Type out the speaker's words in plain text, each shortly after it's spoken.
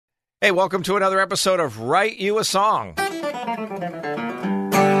Hey, welcome to another episode of Write You a Song.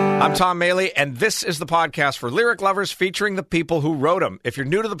 I'm Tom Maley, and this is the podcast for lyric lovers featuring the people who wrote them. If you're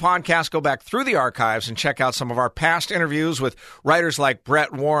new to the podcast, go back through the archives and check out some of our past interviews with writers like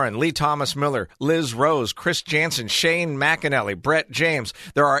Brett Warren, Lee Thomas Miller, Liz Rose, Chris Jansen, Shane McAnally, Brett James.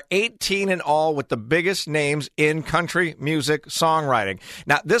 There are 18 in all with the biggest names in country music songwriting.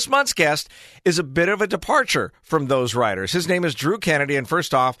 Now, this month's guest is a bit of a departure from those writers. His name is Drew Kennedy, and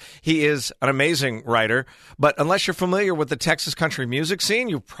first off, he is an amazing writer. But unless you're familiar with the Texas country music scene,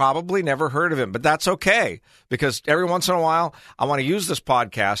 you probably never heard of him, but that's okay, because every once in a while, I want to use this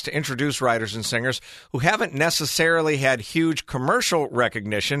podcast to introduce writers and singers who haven't necessarily had huge commercial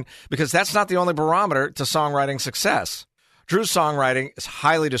recognition, because that's not the only barometer to songwriting success. Drew's songwriting is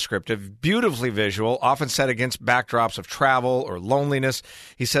highly descriptive, beautifully visual, often set against backdrops of travel or loneliness.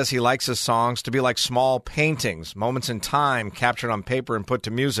 He says he likes his songs to be like small paintings, moments in time captured on paper and put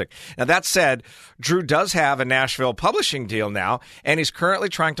to music. Now, that said, Drew does have a Nashville publishing deal now, and he's currently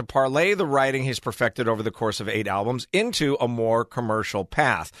trying to parlay the writing he's perfected over the course of 8 albums into a more commercial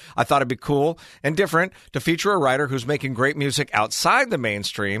path. I thought it'd be cool and different to feature a writer who's making great music outside the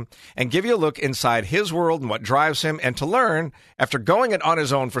mainstream and give you a look inside his world and what drives him, and to learn, after going it on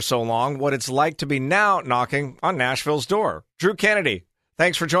his own for so long, what it's like to be now knocking on Nashville's door. Drew Kennedy,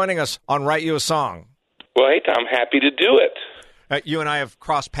 thanks for joining us on Write You a Song. Well, hey, Tom, happy to do it. You and I have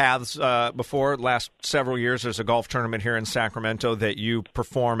crossed paths before. Last several years, there's a golf tournament here in Sacramento that you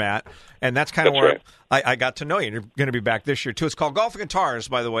perform at, and that's kind of where right. I got to know you. And you're going to be back this year, too. It's called Golf and Guitars,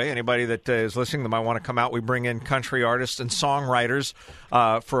 by the way. Anybody that is listening that might want to come out, we bring in country artists and songwriters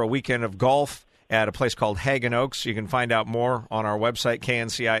for a weekend of golf at a place called Hagen Oaks. You can find out more on our website,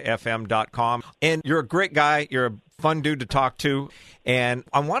 kncifm.com. And you're a great guy. You're a fun dude to talk to. And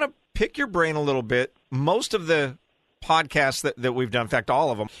I want to pick your brain a little bit. Most of the podcasts that we've done, in fact,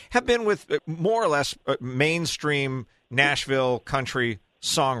 all of them, have been with more or less mainstream Nashville country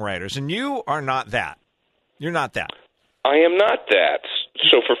songwriters. And you are not that. You're not that. I am not that.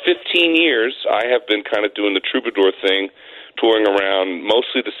 So for 15 years, I have been kind of doing the troubadour thing, touring around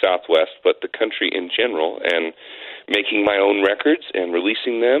mostly the Southwest, but the country in general, and making my own records and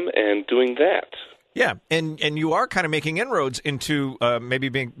releasing them and doing that. Yeah, and you are kind of making inroads into maybe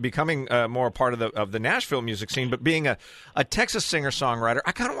becoming more a part of the Nashville music scene, but being a Texas singer-songwriter.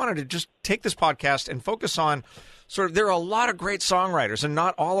 I kind of wanted to just take this podcast and focus on sort of, there are a lot of great songwriters, and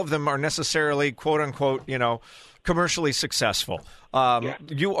not all of them are necessarily, quote-unquote, commercially successful.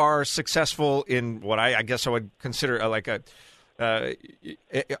 You are successful in what I guess I would consider like a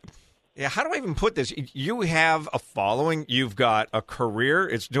how do I even put this? You have a following. You've got a career.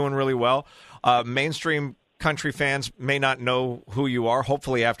 It's doing really well. Mainstream country fans may not know who you are.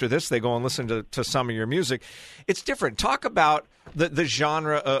 Hopefully after this, they go and listen to some of your music. It's different. Talk about the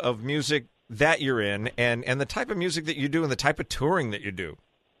genre of music that you're in and the type of music that you do and the type of touring that you do.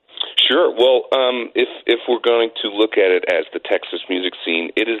 Sure. Well, if we're going to look at it as the Texas music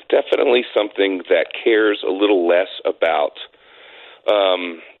scene, it is definitely something that cares a little less about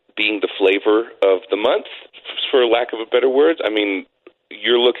being the flavor of the month, for lack of a better word. I mean,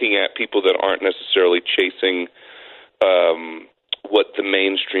 you're looking at people that aren't necessarily chasing what the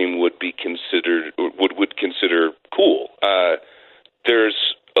mainstream would be considered would consider cool.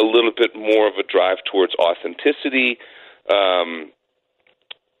 There's a little bit more of a drive towards authenticity.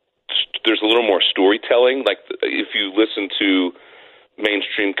 There's a little more storytelling. Like if you listen to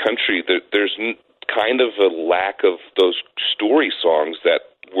mainstream country, there's kind of a lack of those story songs that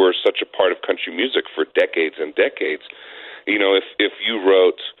were such a part of country music for decades and decades. If you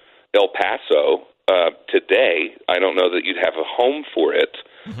wrote El Paso today, I don't know that you'd have a home for it,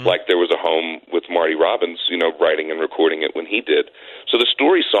 like there was a home with Marty Robbins, writing and recording it when he did. So the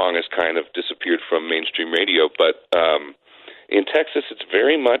story song has kind of disappeared from mainstream radio, but in Texas, it's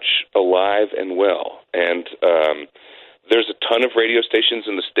very much alive and well. And there's a ton of radio stations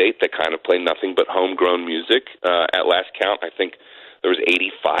in the state that kind of play nothing but homegrown music. At last count, I think there was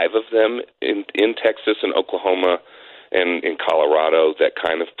 85 of them in Texas and Oklahoma and in Colorado that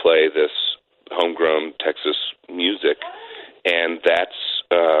kind of play this homegrown Texas music. And that's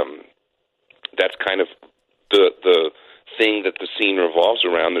kind of the thing that the scene revolves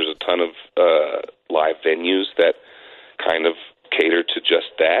around. There's a ton of live venues that kind of cater to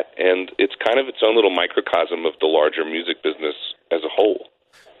just that, and it's kind of its own little microcosm of the larger music business as a whole.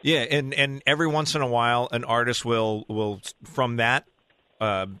 Yeah, and every once in a while, an artist will from that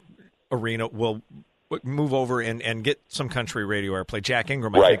arena will move over and get some country radio airplay. Jack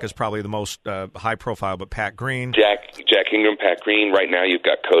Ingram, I think, is probably the most high profile, but Pat Green. Jack Ingram, Pat Green. Right now you've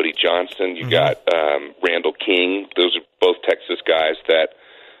got Cody Johnson. You've got Randall King. Those are both Texas guys that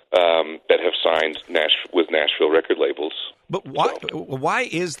that have signed with Nashville record labels. But why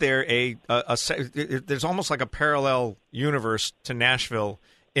is there there's almost like a parallel universe to Nashville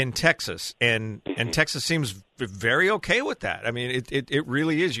in Texas, and Texas seems very okay with that. I mean, it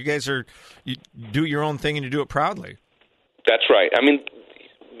really is. You guys you do your own thing and you do it proudly. That's right. I mean,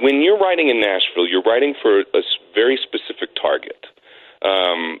 when you're writing in Nashville, you're writing for a very specific target.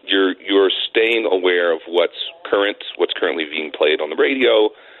 You're staying aware of what's currently being played on the radio.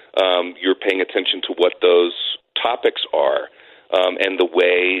 You're paying attention to what those topics are, and the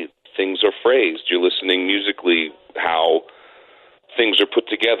way things are phrased. You're listening musically how things are put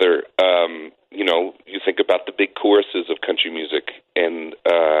together. You think about the big choruses of country music, and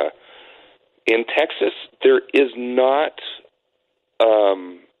in Texas, there is not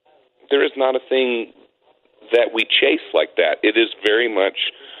a thing that we chase like that. It is very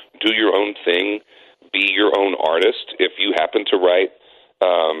much do your own thing, be your own artist. If you happen to write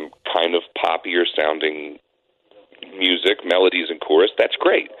kind of poppier sounding music, melodies and chorus, that's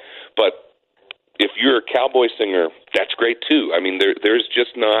great. But if you're a cowboy singer, that's great too. I mean, there's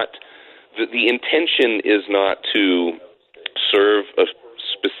just not the intention is not to serve a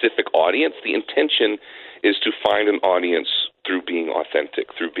specific audience. The intention is to find an audience through being authentic,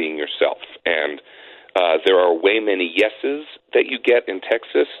 through being yourself. And there are way many yeses that you get in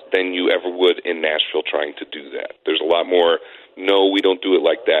Texas than you ever would in Nashville trying to do that. There's a lot more, no, we don't do it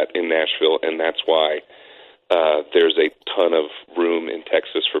like that in Nashville, and that's why there's a ton of room in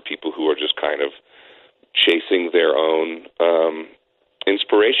Texas for people who are just kind of chasing their own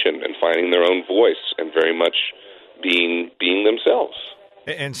inspiration and finding their own voice and very much being themselves.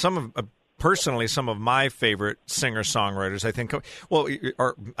 And personally, some of my favorite singer-songwriters, I think, well,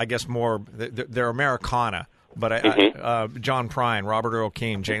 or I guess more, they're Americana, but John Prine, Robert Earl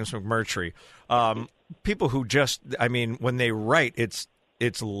Keen, James McMurtry, people who just, I mean, when they write, it's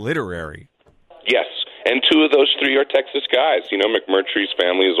literary. Yes, and two of those three are Texas guys. You know, McMurtry's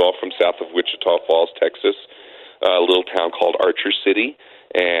family is all from south of Wichita Falls, Texas, a little town called Archer City.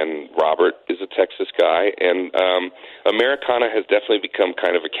 And Robert is a Texas guy, and Americana has definitely become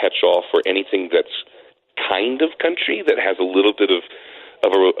kind of a catch-all for anything that's kind of country, that has a little bit of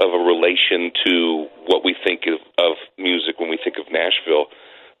a relation to what we think of music when we think of Nashville.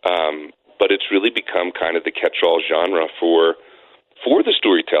 But it's really become kind of the catch-all genre for the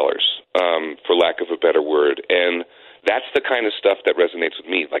storytellers, for lack of a better word. And that's the kind of stuff that resonates with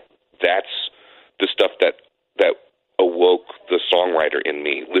me. Like, that's the stuff that awoke the songwriter in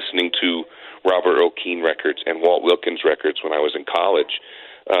me, listening to Robert Earl Keen records and Walt Wilkins records when I was in college.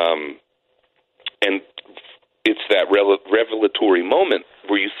 And it's that revelatory moment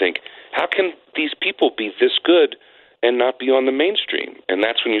where you think, how can these people be this good and not be on the mainstream? And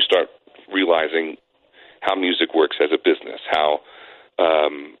that's when you start realizing how music works as a business, how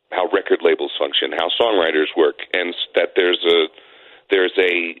record labels function, how songwriters work, and that there's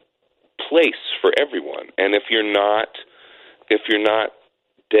a place for everyone. And if you're not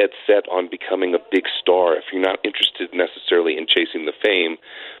dead set on becoming a big star, if you're not interested necessarily in chasing the fame,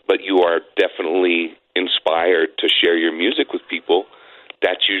 but you are definitely inspired to share your music with people,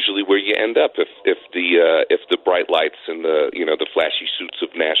 that's usually where you end up. If the bright lights and the flashy suits of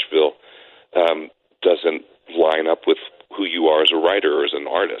Nashville doesn't line up with who you are as a writer or as an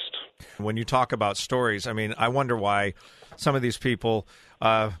artist. When you talk about stories, I mean, I wonder why some of these people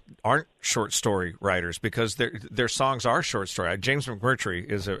aren't short story writers, because their songs are short story. James McMurtry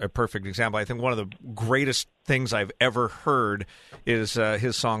is a perfect example. I think one of the greatest things I've ever heard is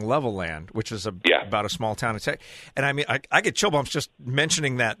his song Level Land, which is about a small town. And I mean, I get chill bumps just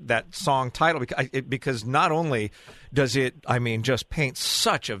mentioning that song title, because not only does it, I mean, just paint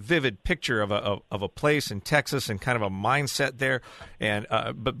such a vivid picture of a place in Texas and kind of a mindset there, and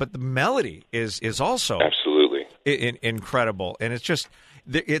but the melody is also absolutely incredible, and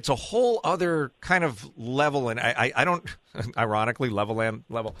it's a whole other kind of level, and I don't, ironically, level.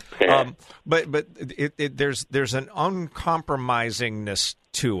 But there's an uncompromisingness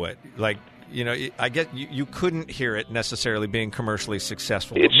to it. Like, you know, I get you couldn't hear it necessarily being commercially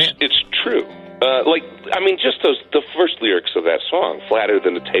successful. It's true. Just the first lyrics of that song, flatter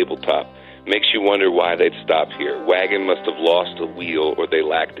than a tabletop, makes you wonder why they'd stop here. Wagon must have lost a wheel, or they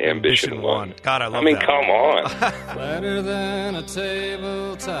lacked ambition one. God, I love that. I mean, come on. Flatter than a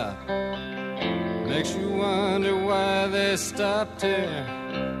tabletop, makes you wonder why they stopped here.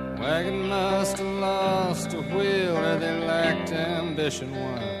 Wagon must have lost a wheel, or they lacked ambition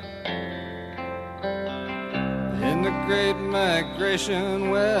one. In the great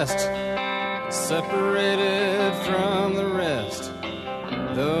migration west, separated from the rest,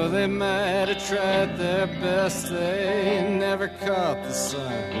 though they might have tried their best, they never caught the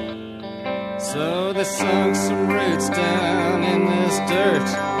sun. So they sunk some roots down in this dirt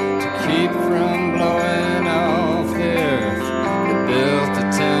to keep from blowing off the earth. They built a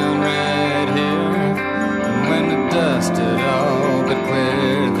town right here, and when the dust had all but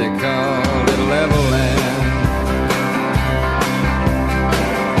cleared, they called it Level Land.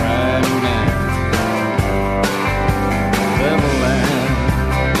 Right now, Level Land.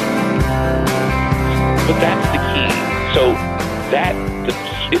 But that's the key. So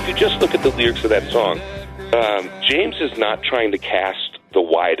if you just look at the lyrics of that song, James is not trying to cast the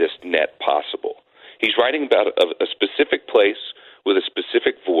widest net possible. He's writing about a specific place with a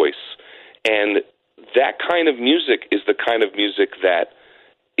specific voice, and that kind of music is the kind of music that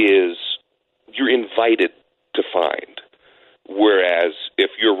you're invited to find. Whereas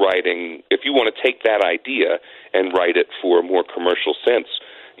if you want to take that idea and write it for a more commercial sense,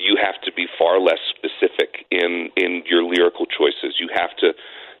 you have to be far less specific in your lyrical choices. You have to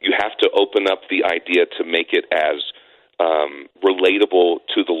open up the idea to make it as relatable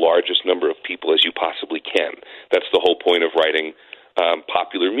to the largest number of people as you possibly can. That's the whole point of writing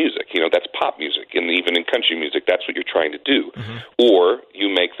popular music. That's pop music, and even in country music, that's what you're trying to do. Mm-hmm. Or you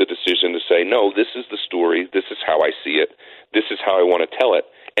make the decision to say, no, this is the story, this is how I see it, this is how I want to tell it,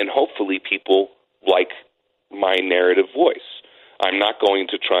 and hopefully people like my narrative voice. I'm not going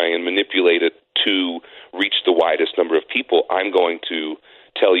to try and manipulate it to reach the widest number of people. I'm going to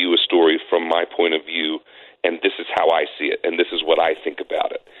tell you a story from my point of view, and this is how I see it, and this is what I think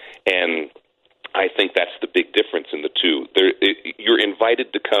about it. And I think that's the big difference in the two. You're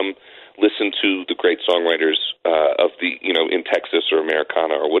invited to come listen to the great songwriters of in Texas or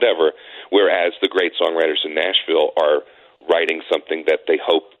Americana or whatever, whereas the great songwriters in Nashville are writing something that they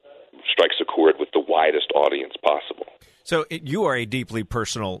hope strikes a chord with the widest audience possible. So you are a deeply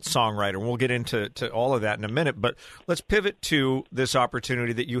personal songwriter, and we'll get into all of that in a minute, but let's pivot to this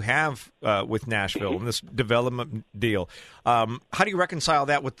opportunity that you have with Nashville and this development deal. How do you reconcile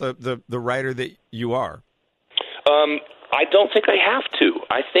that with the writer that you are? I don't think I have to.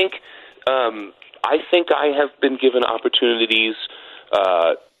 I think I have been given opportunities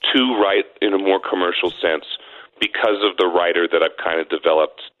to write in a more commercial sense because of the writer that I've kind of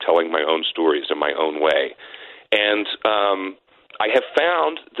developed, telling my own stories in my own way. And I have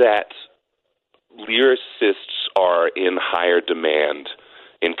found that lyricists are in higher demand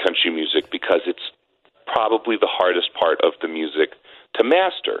in country music because it's probably the hardest part of the music to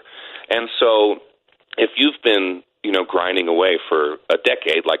master. And so if you've been, grinding away for a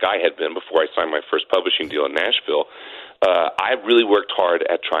decade like I had been before I signed my first publishing deal in Nashville, I really worked hard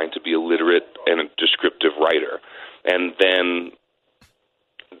at trying to be a literate and a descriptive writer. And then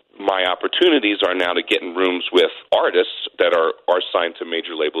my opportunities are now to get in rooms with artists that are signed to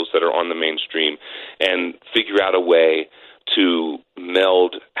major labels that are on the mainstream and figure out a way to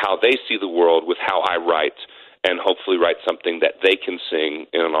meld how they see the world with how I write, and hopefully write something that they can sing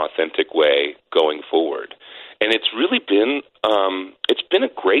in an authentic way going forward. And it's really been a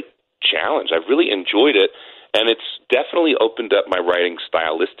great challenge. I've really enjoyed it, and it's definitely opened up my writing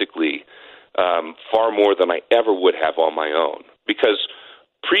stylistically far more than I ever would have on my own. Because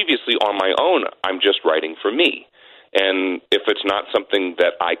previously on my own, I'm just writing for me. And if it's not something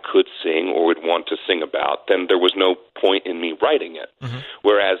that I could sing or would want to sing about, then there was no point in me writing it. Mm-hmm.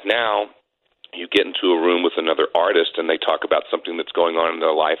 Whereas now, you get into a room with another artist and they talk about something that's going on in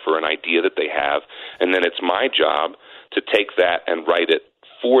their life or an idea that they have, and then it's my job to take that and write it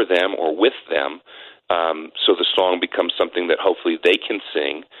for them or with them, so the song becomes something that hopefully they can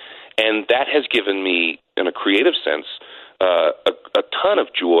sing. And that has given me, in a creative sense, a ton of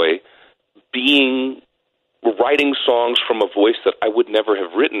joy writing songs from a voice that I would never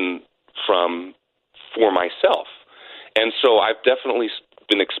have written from for myself. And so I've definitely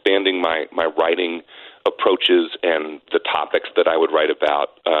been expanding my writing approaches and the topics that I would write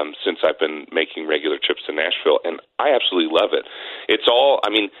about since I've been making regular trips to Nashville, and I absolutely love it. It's all,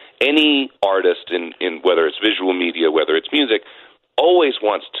 any artist in whether it's visual media, whether it's music, always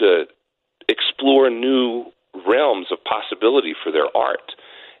wants to explore new realms of possibility for their art.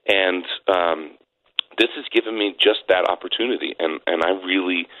 And this has given me just that opportunity, and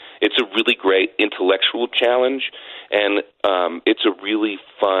it's a really great intellectual challenge, and it's a really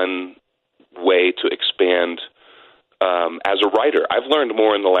fun way to expand as a writer. I've learned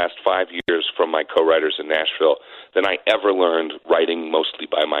more in the last 5 years from my co-writers in Nashville than I ever learned writing mostly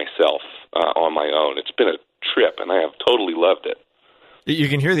by myself on my own. It's been a trip, and I have totally loved it. You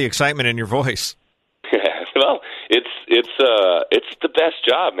can hear the excitement in your voice. Well, it's the best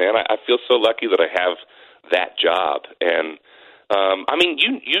job, man. I feel so lucky that I have that job, and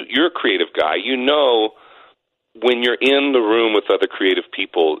you're a creative guy. When you're in the room with other creative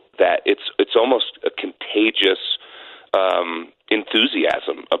people, that it's contagious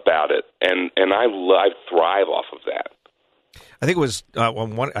enthusiasm about it, and I thrive off of that. I think it was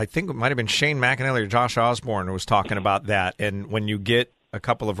I think it might have been Shane McAnally or Josh Osborne who was talking about that. And when you get a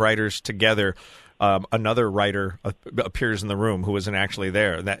couple of writers together, another writer appears in the room who isn't actually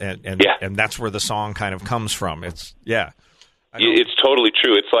there, and that's where the song kind of comes from. It's totally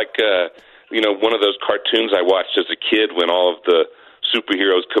true. It's like one of those cartoons I watched as a kid when all of the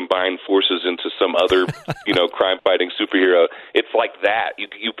superheroes combine forces into some other, crime-fighting superhero. It's like that.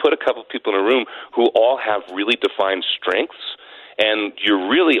 You put a couple people in a room who all have really defined strengths, and you're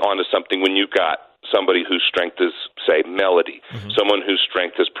really onto something when you've got somebody whose strength is, say, melody, someone whose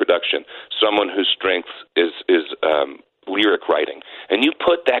strength is production, someone whose strength is lyric writing. And you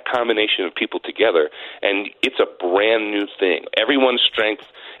put that combination of people together, and it's a brand new thing. Everyone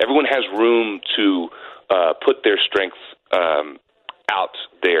has room to put their strength out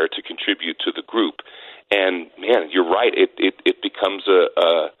there to contribute to the group. And man, you're right. It becomes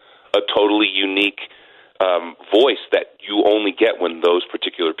a totally unique voice that you only get when those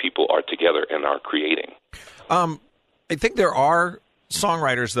particular people are together and are creating. I think there are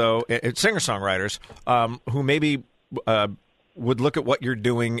songwriters, though, singer-songwriters, who maybe would look at what you're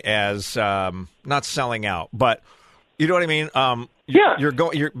doing as not selling out, but you know what I mean?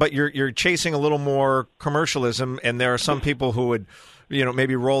 You're chasing a little more commercialism, and there are some people who would,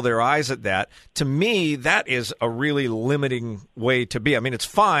 maybe roll their eyes at that. To me, that is a really limiting way to be. I mean, it's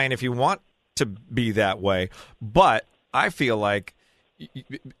fine if you want to be that way, but I feel like,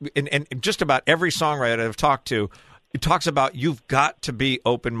 and just about every songwriter I've talked to, it talks about you've got to be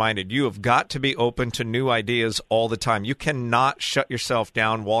open-minded. You have got to be open to new ideas all the time. You cannot shut yourself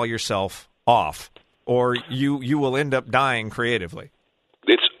down, wall yourself off, or you will end up dying creatively.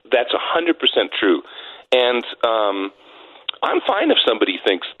 That's 100% true. And I'm fine if somebody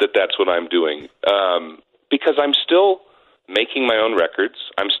thinks that that's what I'm doing, because I'm still making my own records.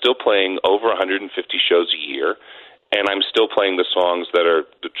 I'm still playing over 150 shows a year, and I'm still playing the songs that are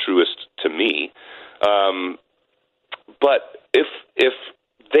the truest to me. But if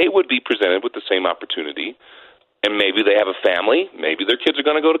they would be presented with the same opportunity, and maybe they have a family, maybe their kids are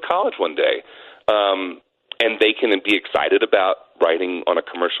going to go to college one day, and they can be excited about writing on a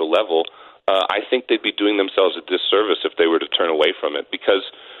commercial level, I think they'd be doing themselves a disservice if they were to turn away from it, because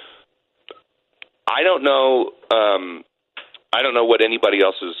I don't know what anybody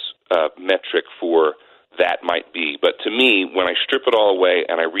else's metric for that might be. But to me, when I strip it all away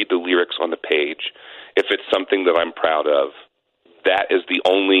and I read the lyrics on the page, if it's something that I'm proud of, that is the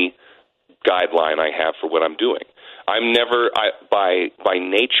only guideline I have for what I'm doing. I'm never, by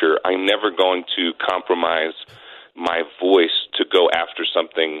nature, I'm never going to compromise my voice to go after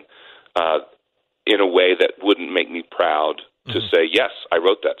something in a way that wouldn't make me proud to say, yes, I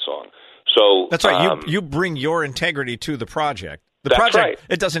wrote that song. So that's right. You bring your integrity to the project. The project, right.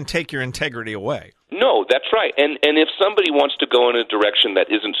 It doesn't take your integrity away. No, that's right. And if somebody wants to go in a direction that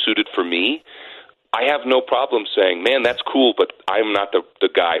isn't suited for me, I have no problem saying, man, that's cool, but I'm not the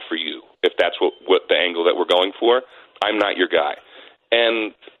guy for you. If that's what the angle that we're going for, I'm not your guy.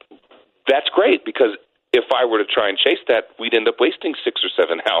 And that's great, because if I were to try and chase that, we'd end up wasting 6 or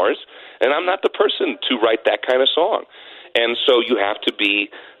 7 hours, and I'm not the person to write that kind of song. And so you have to be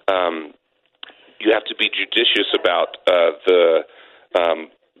judicious about the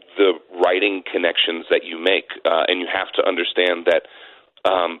writing connections that you make, and you have to understand that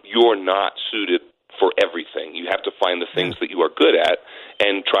you're not suited for everything. You have to find the things that you are good at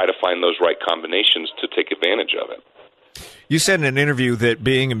and try to find those right combinations to take advantage of it. You said in an interview that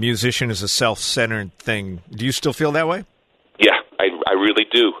being a musician is a self-centered thing. Do you still feel that way? Yeah, I really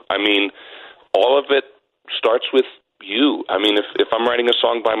do. I mean, all of it starts with you. I mean, if I'm writing a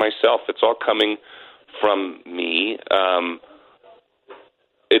song by myself, it's all coming from me.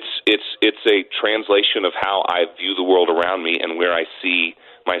 It's a translation of how I view the world around me and where I see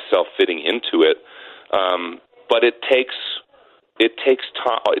myself fitting into it. But it takes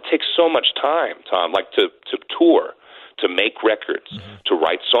time. It takes so much time, Tom, like to tour, to make records, to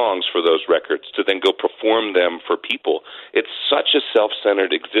write songs for those records, to then go perform them for people. It's such a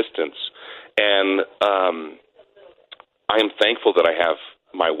self-centered existence. And I am thankful that I have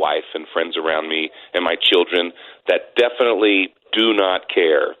my wife and friends around me and my children that definitely do not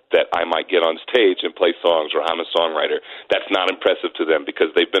care that I might get on stage and play songs or I'm a songwriter. That's not impressive to them because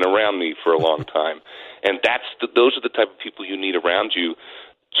they've been around me for a long time. And those are the type of people you need around you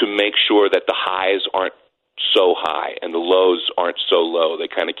to make sure that the highs aren't so high and the lows aren't so low. They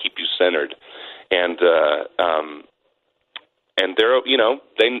kind of keep you centered. And they're,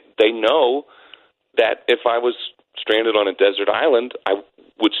 they know that if I was stranded on a desert island, I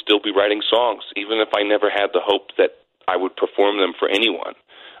would still still be writing songs, even if I never had the hope that I would perform them for anyone.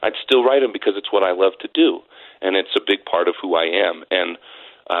 I'd still write them because it's what I love to do, and it's a big part of who I am. And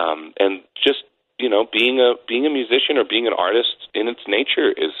just, you know, being a musician or being an artist in its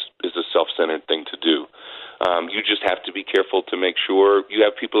nature is a self-centered thing to do. You just have to be careful to make sure you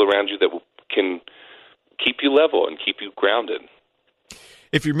have people around you that can keep you level and keep you grounded.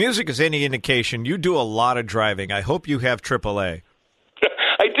 If your music is any indication, you do a lot of driving. I hope you have AAA.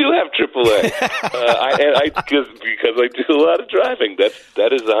 I do have AAA, because I do a lot of driving.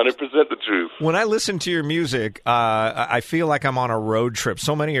 That is 100% the truth. When I listen to your music, I feel like I'm on a road trip.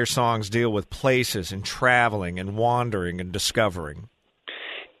 So many of your songs deal with places and traveling and wandering and discovering.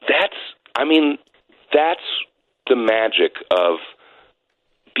 That's the magic of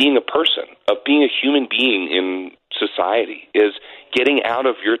being a person, of being a human being in society, is getting out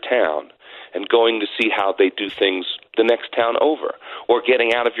of your town and going to see how they do things the next town over, or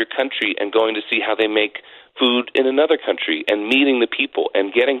getting out of your country and going to see how they make food in another country, and meeting the people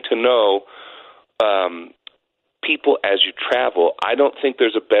and getting to know people as you travel. I don't think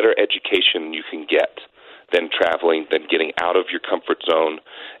there's a better education you can get than traveling, than getting out of your comfort zone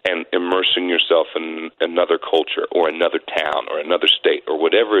and immersing yourself in another culture or another town or another state or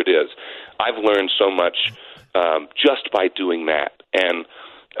whatever it is. I've learned so much just by doing that. And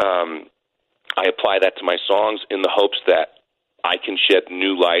I apply that to my songs in the hopes that I can shed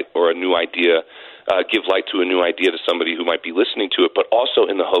new light or a new idea, give light to a new idea to somebody who might be listening to it, but also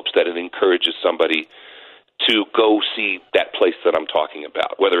in the hopes that it encourages somebody to go see that place that I'm talking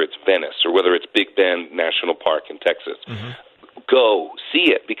about, whether it's Venice or whether it's Big Bend National Park in Texas. Mm-hmm. Go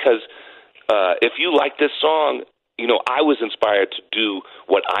see it, because if you like this song, you know, I was inspired to do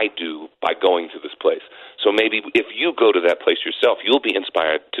what I do by going to this place. So maybe if you go to that place yourself, you'll be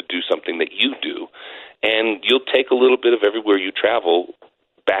inspired to do something that you do, and you'll take a little bit of everywhere you travel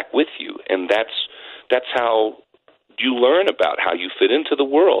back with you. And that's how you learn about how you fit into the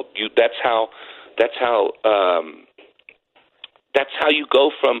world. That's how you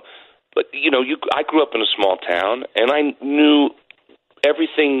go from, but you know, I grew up in a small town, and I knew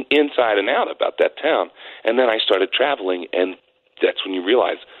everything inside and out about that town. And then I started traveling, and that's when you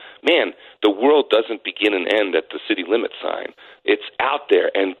realize, man, the world doesn't begin and end at the city limit sign. It's out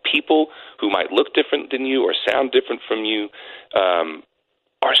there, and people who might look different than you or sound different from you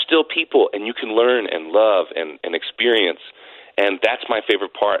are still people, and you can learn and love and experience. And that's my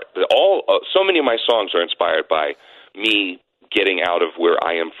favorite part. So many of my songs are inspired by me getting out of where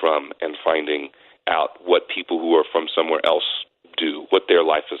I am from and finding out what people who are from somewhere else do, what their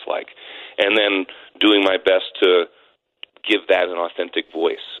life is like, and then doing my best to give that an authentic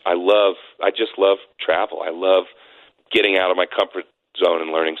voice. I just love travel. I love getting out of my comfort zone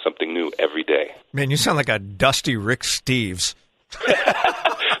and learning something new every day. Man, you sound like a dusty Rick Steves.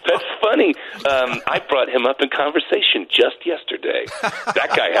 That's funny. I brought him up in conversation just yesterday.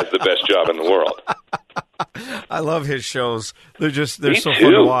 That guy has the best job in the world. I love his shows. They're so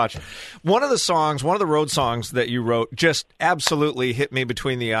fun to watch. One of the road songs that you wrote just absolutely hit me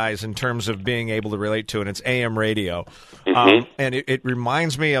between the eyes in terms of being able to relate to it. And it's AM radio. Mm-hmm. And it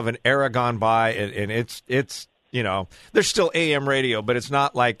reminds me of an era gone by, and it's you know, there's still AM radio, but it's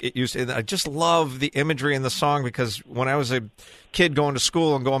not like it used to. I just love the imagery in the song, because when I was a kid going to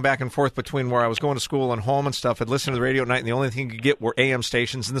school and going back and forth between where I was going to school and home and stuff, I'd listen to the radio at night, and the only thing you could get were AM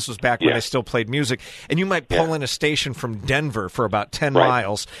stations, and this was back when they still played music. And you might pull in a station from Denver for about 10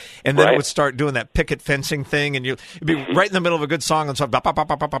 miles, and then it would start doing that picket fencing thing, and you'd be right in the middle of a good song, and so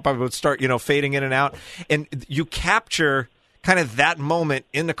it would start, you know, fading in and out. And you capture kind of that moment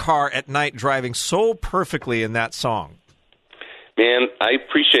in the car at night driving so perfectly in that song. Man, I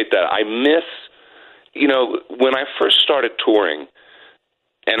appreciate that. I miss, you know, when I first started touring,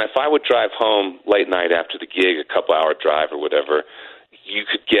 and if I would drive home late night after the gig, a couple-hour drive or whatever, you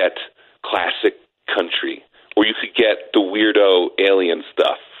could get classic country, or you could get the weirdo alien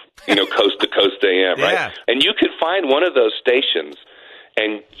stuff, you know, Coast to Coast AM, right? And you could find one of those stations,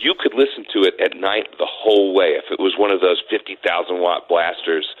 and you could listen to it at night the whole way. If it was one of those 50,000-watt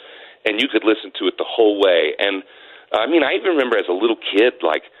blasters, and you could listen to it the whole way. And, I mean, I even remember as a little kid,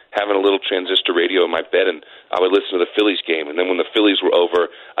 like, having a little transistor radio in my bed, and I would listen to the Phillies game. And then when the Phillies were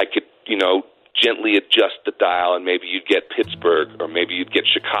over, I could, you know, gently adjust the dial, and maybe you'd get Pittsburgh, or maybe you'd get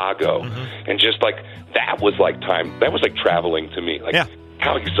Chicago. Mm-hmm. And just, like, that was like traveling to me. Like,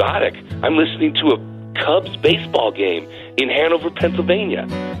 how exotic. I'm listening to a Cubs baseball game in Hanover, Pennsylvania.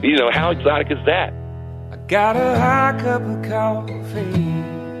 You know, how exotic is that? I got a hot cup of coffee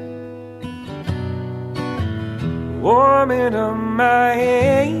warming up my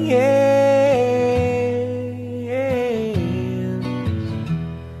hands.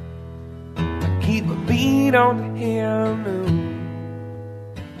 keep a beat on the handle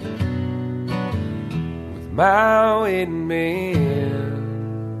with my waiting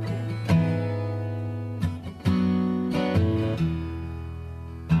man.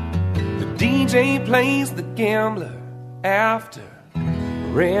 The DJ plays the gambler after a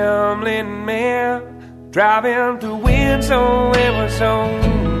rambling man driving through Windsor,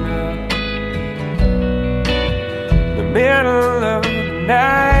 Arizona, the middle of the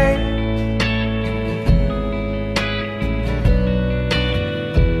night.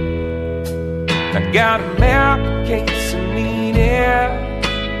 I got a map in case I need it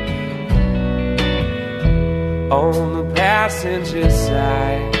on the passenger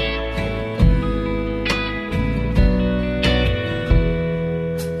side.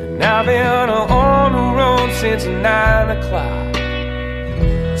 And I've been on the road since 9 o'clock.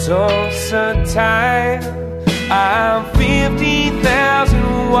 So time I'm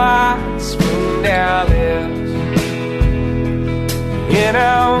 50,000 watts from Dallas, and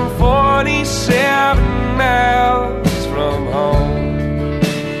I'm 47 miles from home.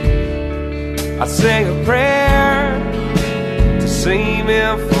 I say a prayer to save me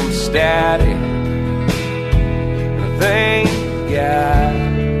from static, and I thank God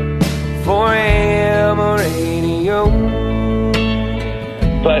for AM radio.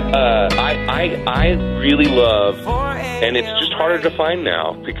 But I really love, and it's just harder to find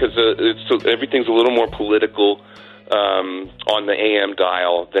now because everything's a little more political on the AM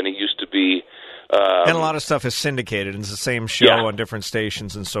dial than it used to be. And a lot of stuff is syndicated, and it's the same show on different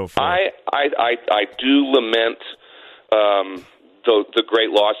stations and so forth. I do lament the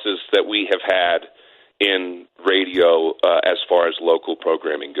great losses that we have had in radio as far as local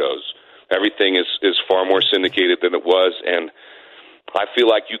programming goes. Everything is far more syndicated than it was, and I feel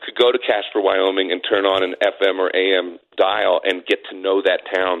like you could go to Casper, Wyoming, and turn on an FM or AM dial and get to know that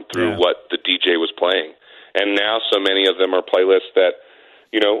town through what the DJ was playing. And now so many of them are playlists that,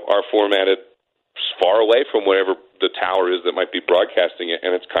 are formatted far away from whatever the tower is that might be broadcasting it,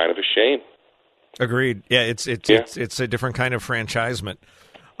 and it's kind of a shame. Agreed. Yeah, it's a different kind of franchisement.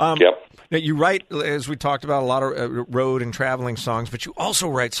 Yep. Now you write, as we talked about, a lot of road and traveling songs, but you also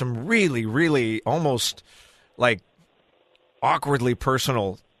write some really, really almost like awkwardly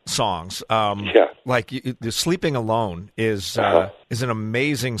personal songs. Like the "Sleeping Alone" is an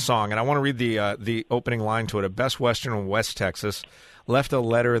amazing song, and I want to read the opening line to it. A Best Western in West Texas left a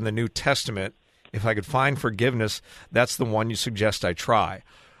letter in the New Testament. If I could find forgiveness, that's the one you suggest I try.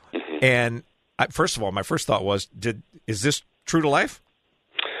 Mm-hmm. And first of all, my first thought was, is this true to life?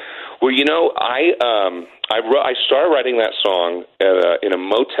 Well, I started writing that song in a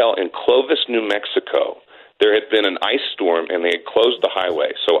motel in Clovis, New Mexico. There had been an ice storm, and they had closed the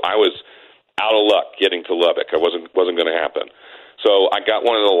highway, so I was out of luck getting to Lubbock. It wasn't going to happen. So I got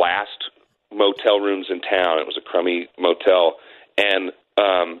one of the last motel rooms in town. It was a crummy motel, and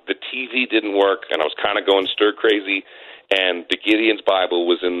the TV didn't work, and I was kind of going stir crazy. And the Gideon's Bible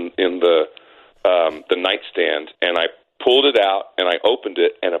was in the nightstand, and I pulled it out and I opened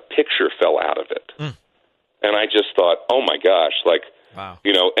it, and a picture fell out of it. And I just thought, oh my gosh, like. Wow.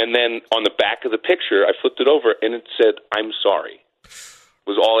 And then on the back of the picture, I flipped it over, and it said, "I'm sorry,"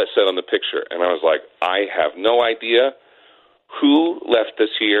 was all it said on the picture. And I was like, I have no idea who left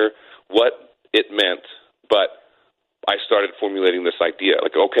this here, what it meant, but I started formulating this idea.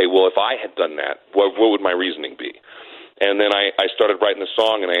 Like, okay, well, if I had done that, what would my reasoning be? And then I started writing the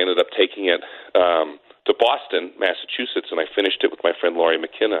song, and I ended up taking it to Boston, Massachusetts, and I finished it with my friend Laurie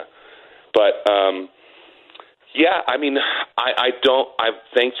McKenna. But yeah, I mean, I've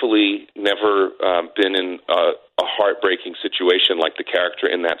thankfully never been in a heartbreaking situation like the character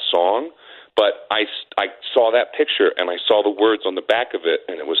in that song, but I saw that picture and I saw the words on the back of it,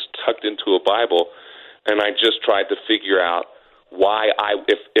 and it was tucked into a Bible, and I just tried to figure out why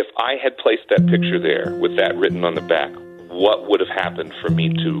if I had placed that picture there with that written on the back, what would have happened for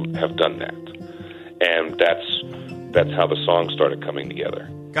me to have done that? And that's how the song started coming together.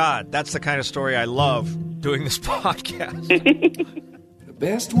 God, that's the kind of story I love doing this podcast. The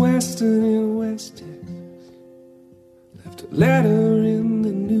Best Western in West Texas left a letter in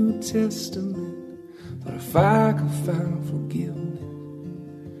the New Testament. Thought if I could find forgiveness,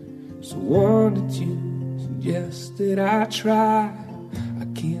 so one that you suggested I try. I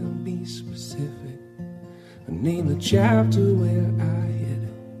can't be specific, I name the chapter where I hit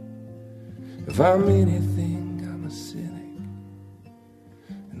it. If I'm anything, I'm a cynic,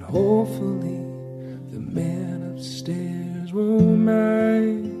 and hopefully the man upstairs won't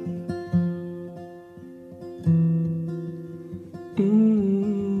mind.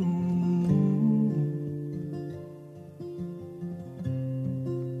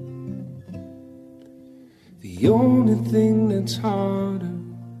 the only thing that's harder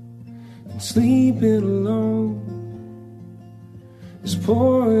than sleeping alone is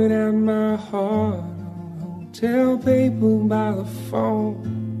pouring out my heart on hotel paper by the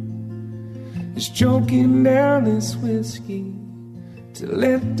phone. It's choking down this whiskey till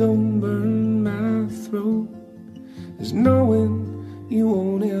it don't burn my throat. Is knowing you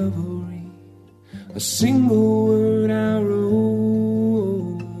won't ever read a single word I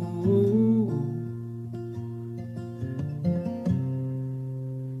wrote.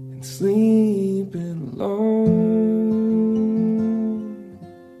 And sleeping alone.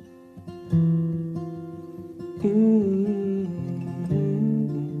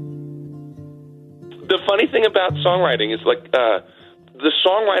 The funny thing about songwriting is, like, the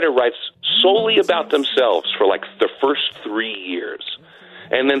songwriter writes solely about themselves for, like, the first 3 years.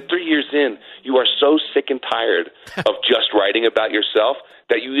 And then 3 years in, you are so sick and tired of just writing about yourself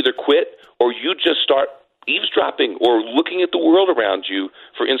that you either quit or you just start eavesdropping or looking at the world around you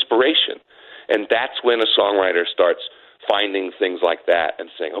for inspiration. And that's when a songwriter starts finding things like that and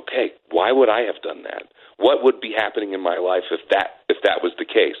saying, okay, why would I have done that? What would be happening in my life if that was the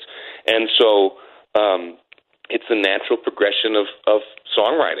case? And so it's a natural progression of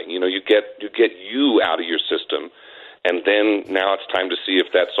songwriting. You know, you get you out of your system, and then now it's time to see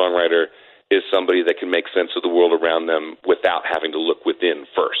if that songwriter is somebody that can make sense of the world around them without having to look within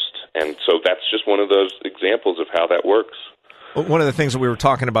first. And so that's just one of those examples of how that works. One of the things that we were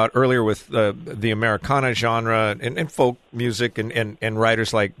talking about earlier with the Americana genre and folk music and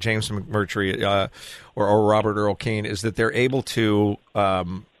writers like James McMurtry or Robert Earl Keen is that they're able to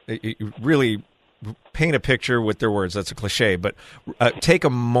really paint a picture with their words. That's a cliche, but take a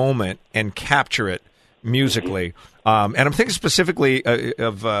moment and capture it musically. And I'm thinking specifically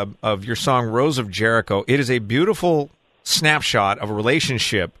of your song Rose of Jericho. It is a beautiful snapshot of a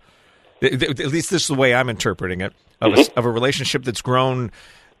relationship. At least this is the way I'm interpreting it. Of a relationship that's grown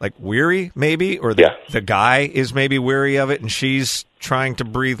like weary, maybe, or the guy is maybe weary of it, and she's trying to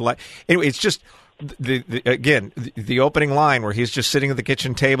breathe life. Anyway, it's just the opening line where he's just sitting at the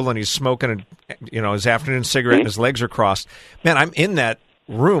kitchen table and he's smoking his afternoon cigarette and his legs are crossed. Man, I'm in that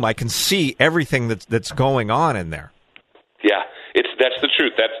room. I can see everything that's going on in there. Yeah, that's the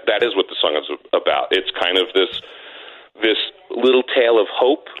truth. That is what the song is about. It's kind of this little tale of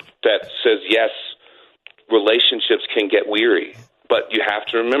hope that says, yes, relationships can get weary, but you have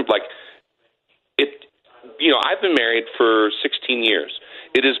to remember, like, I've been married for 16 years.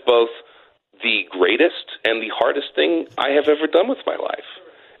 It is both the greatest and the hardest thing I have ever done with my life.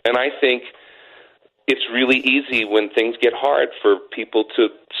 And I think it's really easy when things get hard for people to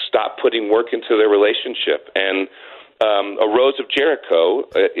stop putting work into their relationship. And a Rose of Jericho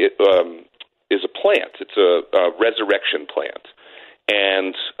is a plant. It's a resurrection plant.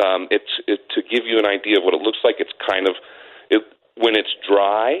 And to give you an idea of what it looks like, it's kind of, when it's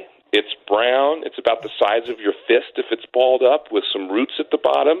dry, it's brown. It's about the size of your fist if it's balled up with some roots at the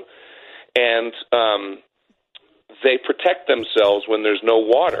bottom. And they protect themselves when there's no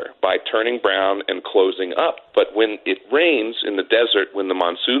water by turning brown and closing up. But when it rains in the desert, when the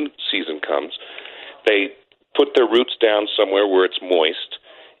monsoon season comes, they put their roots down somewhere where it's moist,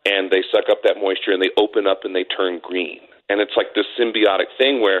 and they suck up that moisture, and they open up and they turn green. And it's like this symbiotic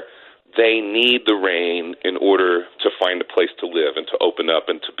thing where they need the rain in order to find a place to live and to open up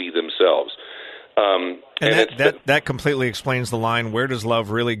and to be themselves. And that completely explains the line, where does love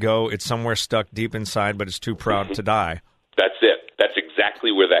really go? It's somewhere stuck deep inside, but it's too proud to die. That's it. That's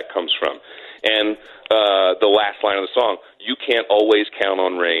exactly where that comes from. And the last line of the song, you can't always count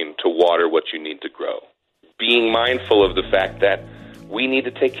on rain to water what you need to grow. Being mindful of the fact that we need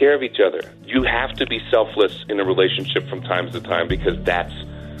to take care of each other. You have to be selfless in a relationship from time to time because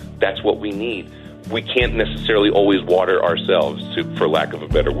that's what we need. We can't necessarily always water ourselves, for lack of a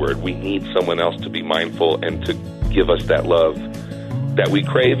better word. We need someone else to be mindful and to give us that love that we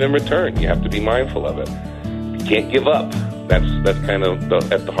crave in return. You have to be mindful of it. You can't give up. That's kind of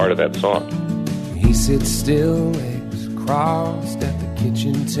at the heart of that song. He sits still, legs crossed at the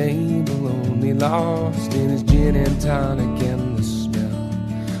kitchen table, only lost in his gin and tonic and the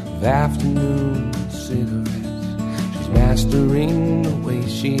smell of afternoon cigarettes. She's mastering the way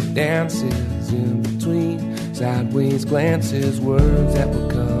she dances in between sideways glances, words that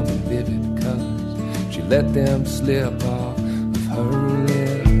become vivid colors. She let them slip off of her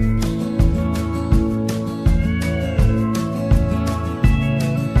lips.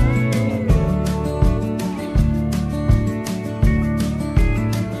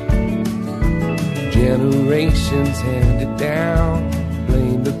 Generations handed down,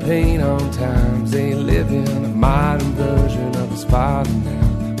 blame the pain on times they live in. A modern version of his father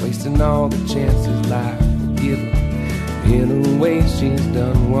now, wasting all the chances life would giver. In a way, she's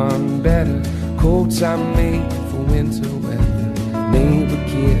done one better. Coats I made for winter weather. Neighbor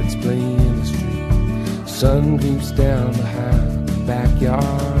kids play in the street. Sun creeps down behind the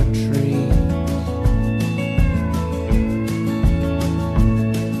backyard tree.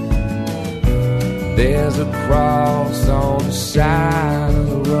 There's a cross on the side of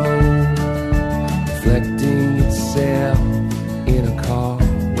the road, reflecting itself in a car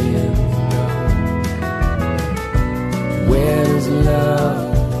window. Where does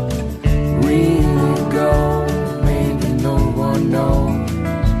love really go? Maybe no one knows,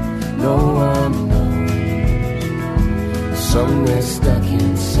 no one knows. Somewhere stuck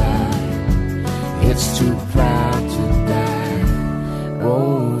inside, it's too proud to die.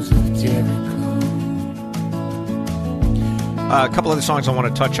 Rose of Jericho. A couple other songs I want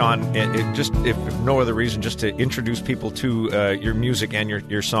to touch on, just if no other reason, just to introduce people to your music and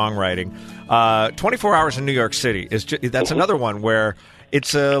your songwriting. 24 Hours in New York City that's another one where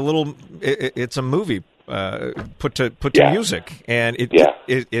it's a movie put to music, and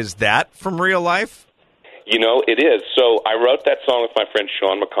is that from real life? You know, it is. So I wrote that song with my friend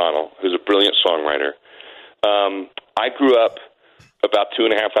Sean McConnell, who's a brilliant songwriter. I grew up about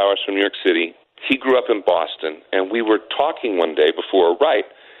 2.5 hours from New York City. He grew up in Boston, and we were talking one day before a write,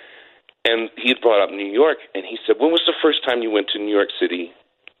 and he had brought up New York, and he said, when was the first time you went to New York City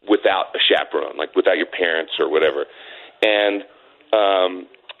without a chaperone, like without your parents or whatever? And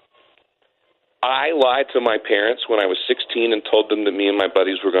I lied to my parents when I was 16 and told them that me and my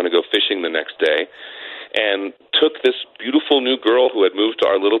buddies were going to go fishing the next day, and took this beautiful new girl who had moved to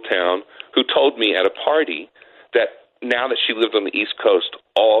our little town, who told me at a party that now that she lived on the East Coast,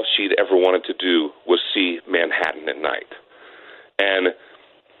 all she'd ever wanted to do was see Manhattan at night. And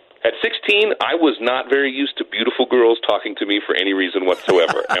at 16, I was not very used to beautiful girls talking to me for any reason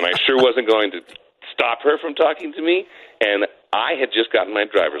whatsoever. And I sure wasn't going to stop her from talking to me. And I had just gotten my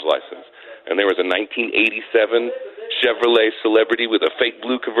driver's license. And there was a 1987 Chevrolet Celebrity with a fake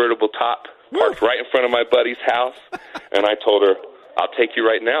blue convertible top parked right in front of my buddy's house. And I told her, I'll take you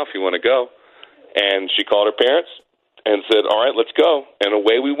right now if you want to go. And she called her parents and said, all right, let's go. And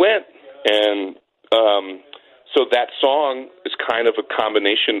away we went. And so that song is kind of a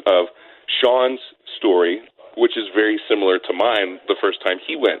combination of Sean's story, which is very similar to mine the first time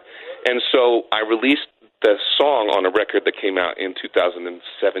he went. And so I released the song on a record that came out in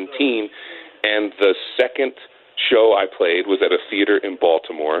 2017, and the second show I played was at a theater in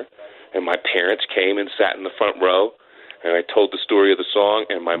Baltimore, and my parents came and sat in the front row, and I told the story of the song,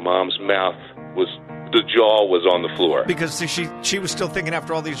 and my mom's mouth was... the jaw was on the floor. Because she was still thinking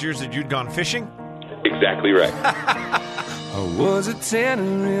after all these years that you'd gone fishing? Exactly right. I was a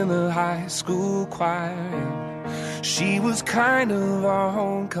tenor in the high school choir. She was kind of our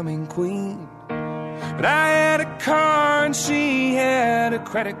homecoming queen. But I had a car and she had a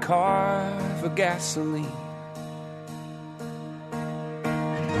credit card for gasoline.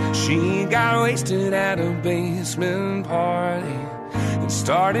 She got wasted at a basement party and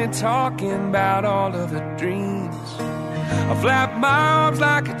started talking about all of her dreams. I flapped my arms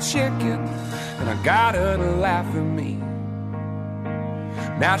like a chicken, and I got her to laugh at me.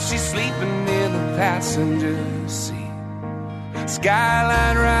 Now she's sleeping in the passenger seat.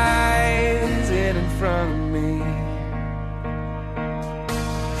 Skyline rising in front of me.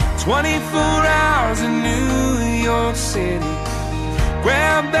 24 hours in New York City.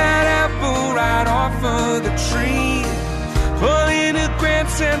 Grab that apple right off of the tree. Pull into Grand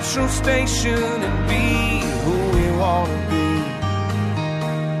Central Station and be who we want to be.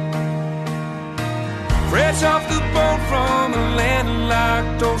 Fresh off the boat from a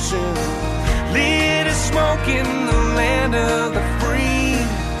landlocked ocean, lit as smoke in the land of the free.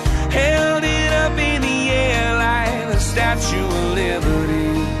 Held it up in the air like the Statue of Liberty.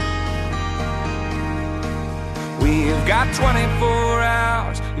 We've got 24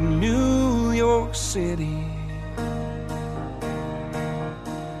 hours in New York City.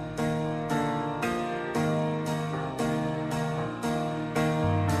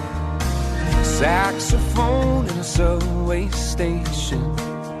 Saxophone in a subway station,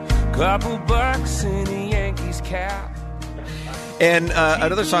 couple bucks in a Yankees cap. And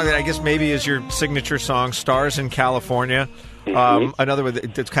another song that I guess maybe is your signature song, Stars in California. Another one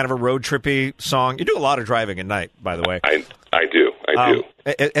that's kind of a road trippy song. You do a lot of driving at night, by the way. I do.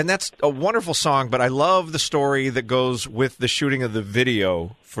 And that's a wonderful song, but I love the story that goes with the shooting of the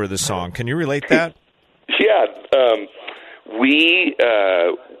video for the song. Can you relate that? Yeah.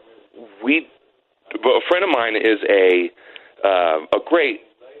 A friend of mine is a great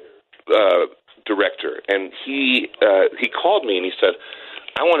director, and he called me and he said,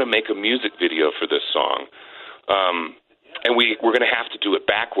 I want to make a music video for this song. And we're going to have to do it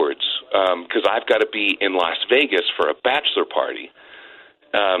backwards because I've got to be in Las Vegas for a bachelor party.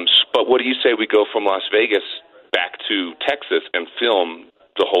 But what do you say we go from Las Vegas back to Texas and film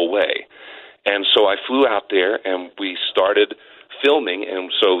the whole way? And so I flew out there, and we started filming.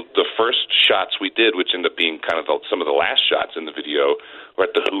 And so the first shots we did, which ended up being kind of some of the last shots in the video, were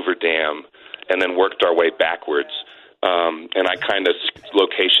at the Hoover Dam, and then worked our way backwards. And I kind of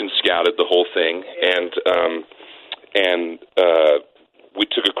location scouted the whole thing, and we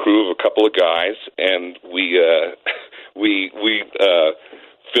took a crew of a couple of guys, and we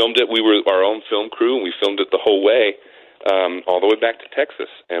filmed it. We were our own film crew, and we filmed it the whole way, all the way back to Texas,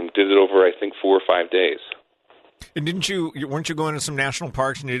 and did it over, I think, 4 or 5 days. And weren't you going to some national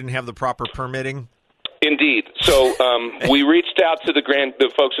parks and you didn't have the proper permitting? Indeed. So we reached out to the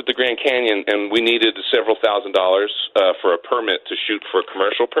folks at the Grand Canyon, and we needed several $1,000s for a permit to shoot for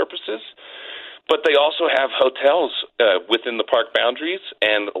commercial purposes. But they also have hotels within the park boundaries,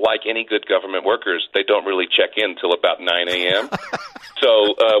 and like any good government workers, they don't really check in till about 9 a.m.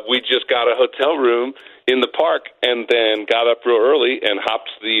 So we just got a hotel room in the park and then got up real early and hopped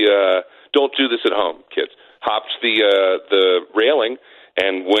the don't do this at home, kids. Hopped the railing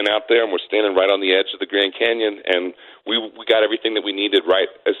and went out there, and we're standing right on the edge of the Grand Canyon, and we got everything that we needed right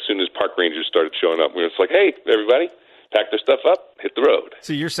as soon as park rangers started showing up. We were just like, hey, everybody, pack their stuff up, hit the road.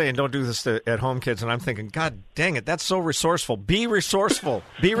 So you're saying don't do this at home, kids, and I'm thinking, God dang it, that's so resourceful. Be resourcul.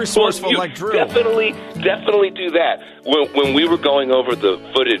 Be resourceful like Drew. Definitely do that. When we were going over the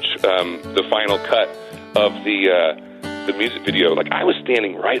footage, the final cut of the music video, like I was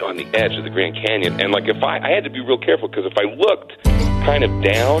standing right on the edge of the Grand Canyon, and like if I had to be real careful because if I looked kind of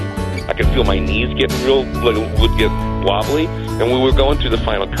down, I could feel my knees getting would get wobbly. And when we were going through the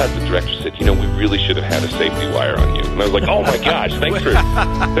final cut, the director said, we really should have had a safety wire on you. And I was like, oh my gosh, thanks for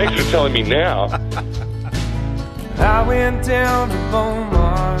telling me now. I went down to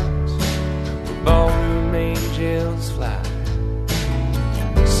Beaumont, where ballroom angels fly.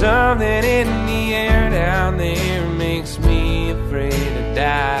 Something in the air down there makes me afraid to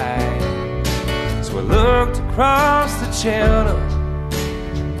die. So I looked across the channel.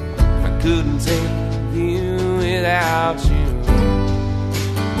 I couldn't take the view without you.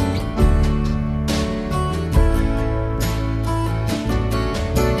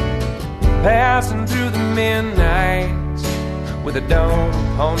 Passing through the midnight with a dawn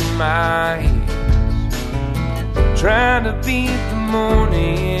upon my heels, trying to beat the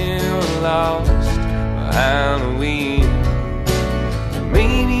morning lost behind the wheel.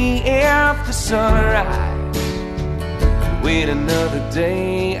 Maybe after sunrise, wait another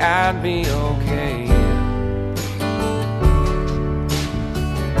day, I'd be okay.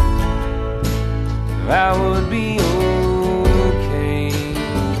 I would be okay.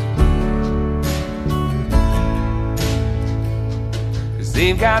 'Cause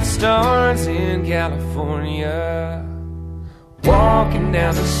they've got stars in California, walking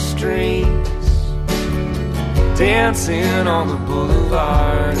down the streets, dancing on the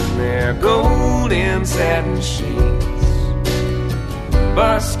boulevard in their golden satin sheets,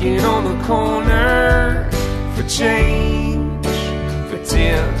 busking on the corner for change, for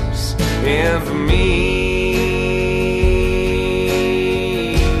tips, and for me,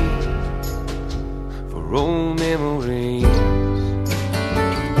 for old memories.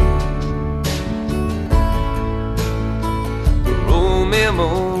 For old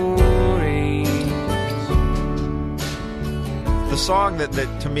memories. The song that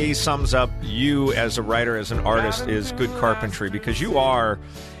to me sums up you as a writer, as an artist, is Good Carpentry, because you are,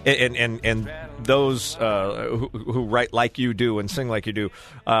 and those who write like you do and sing like you do,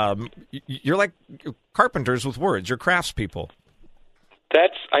 you're like carpenters with words. You're craftspeople.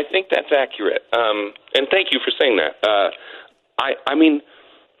 I think that's accurate. And thank you for saying that. I mean,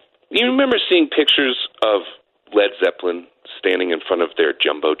 you remember seeing pictures of Led Zeppelin standing in front of their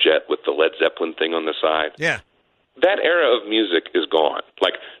jumbo jet with the Led Zeppelin thing on the side? Yeah. That era of music is gone.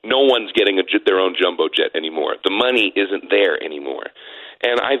 Like, no one's getting their own jumbo jet anymore. The money isn't there anymore.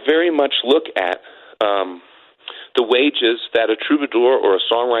 And I very much look at the wages that a troubadour or a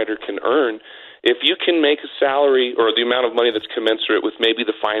songwriter can earn if you can make a salary or the amount of money that's commensurate with maybe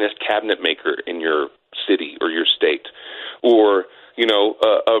the finest cabinet maker in your city or your state, or,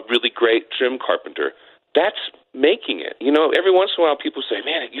 a really great trim carpenter. That's making it. Every once in a while people say,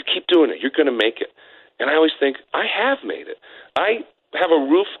 man, you keep doing it, you're going to make it. And I always think, I have made it. I have a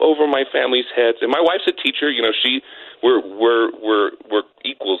roof over my family's heads, and my wife's a teacher. We're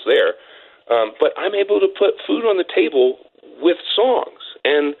equals there. But I'm able to put food on the table with songs,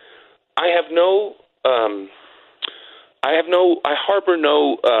 and I harbor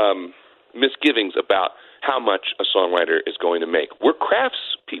no misgivings about how much a songwriter is going to make. We're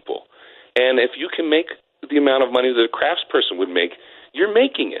crafts people. And if you can make the amount of money that a craftsperson would make, you're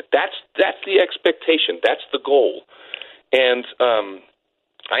making it. That's the expectation. That's the goal. And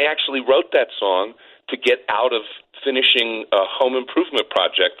I actually wrote that song to get out of finishing a home improvement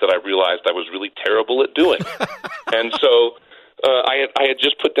project that I realized I was really terrible at doing. And so I had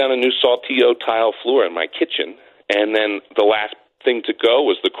just put down a new Saltillo tile floor in my kitchen, and then the last thing to go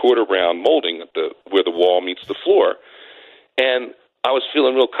was the quarter-round molding where the wall meets the floor. And I was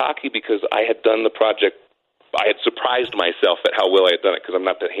feeling real cocky because I had done the project. I had surprised myself at how well I had done it because I'm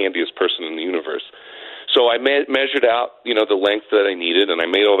not the handiest person in the universe. So I measured out, the length that I needed, and I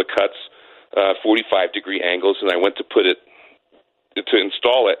made all the cuts, 45-degree angles, and I went to put it, to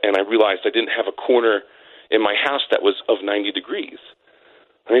install it, and I realized I didn't have a corner in my house that was of 90 degrees.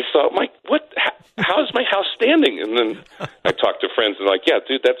 And I thought, how is my house standing? And then I talked to friends, and like, yeah,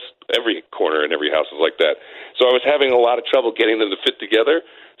 dude, that's every corner in every house is like that. So I was having a lot of trouble getting them to fit together.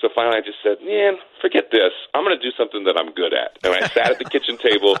 So finally I just said, man, forget this. I'm going to do something that I'm good at. And I sat at the kitchen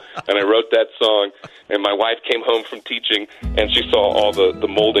table, and I wrote that song, and my wife came home from teaching, and she saw all the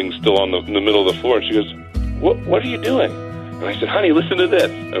molding still in the middle of the floor, and she goes, what are you doing? And I said, honey, listen to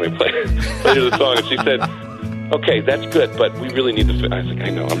this. And we played her the song, and she said, okay, that's good, but we really need to finish. I was like, I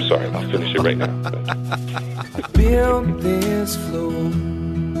know, I'm sorry, I'll finish it right now. Build this floor,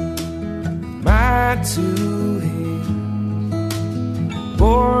 my two hands,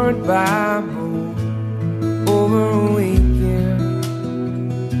 board by board, over a weekend,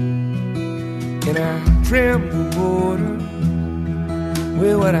 and I trim the border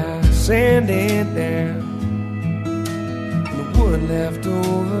with what I sanded down, and the wood left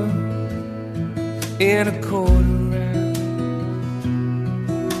over in a quarter round.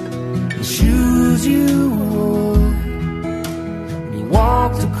 The shoes you wore when you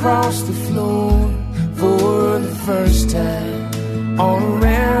walked across the floor for the first time aren't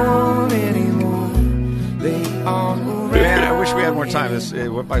around anymore. They aren't around. Man, I wish we had more time. It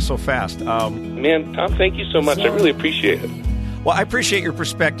went by so fast. Man, Tom, thank you so much. I really appreciate it. Well, I appreciate your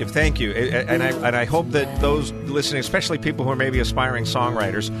perspective. Thank you. And I hope that those listening, especially people who are maybe aspiring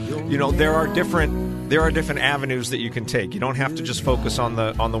songwriters, there are different avenues that you can take. You don't have to just focus on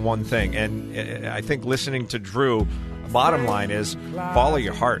the one thing. And I think listening to Drew, bottom line is follow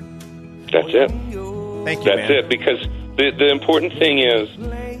your heart. That's it. Thank you, That's it. Because the important thing is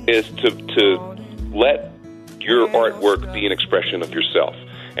to let your artwork be an expression of yourself.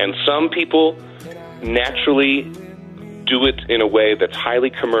 And some people naturally do it in a way that's highly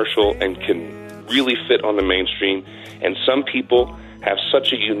commercial and can really fit on the mainstream. And some people have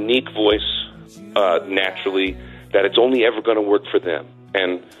such a unique voice naturally that it's only ever going to work for them.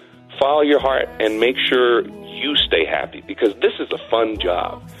 And follow your heart and make sure you stay happy, because this is a fun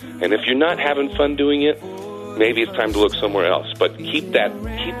job. And if you're not having fun doing it, maybe it's time to look somewhere else. But keep that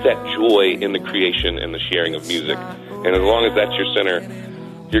joy in the creation and the sharing of music. And as long as that's your center,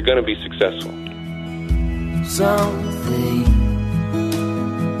 you're going to be successful. Something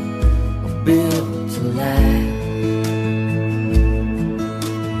built to last.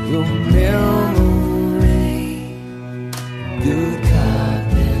 Your memory, good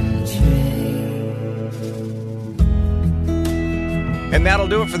carpentry. And that'll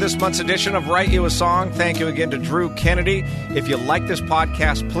do it for this month's edition of Write You a Song. Thank you again to Drew Kennedy. If you like this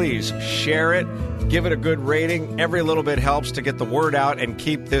podcast, please share it. Give it a good rating. Every little bit helps to get the word out and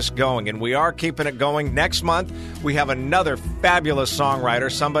keep this going. And we are keeping it going. Next month, we have another fabulous songwriter,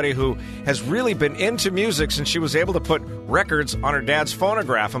 somebody who has really been into music since she was able to put records on her dad's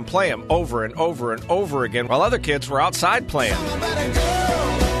phonograph and play them over and over and over again while other kids were outside playing.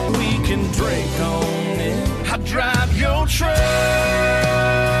 We can drink on it. I drive your truck.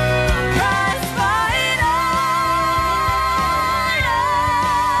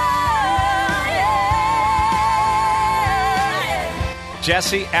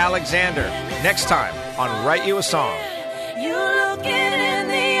 Jesse Alexander, next time on Write You a Song. You look it in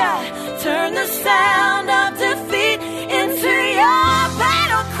the eye, turn the sound up to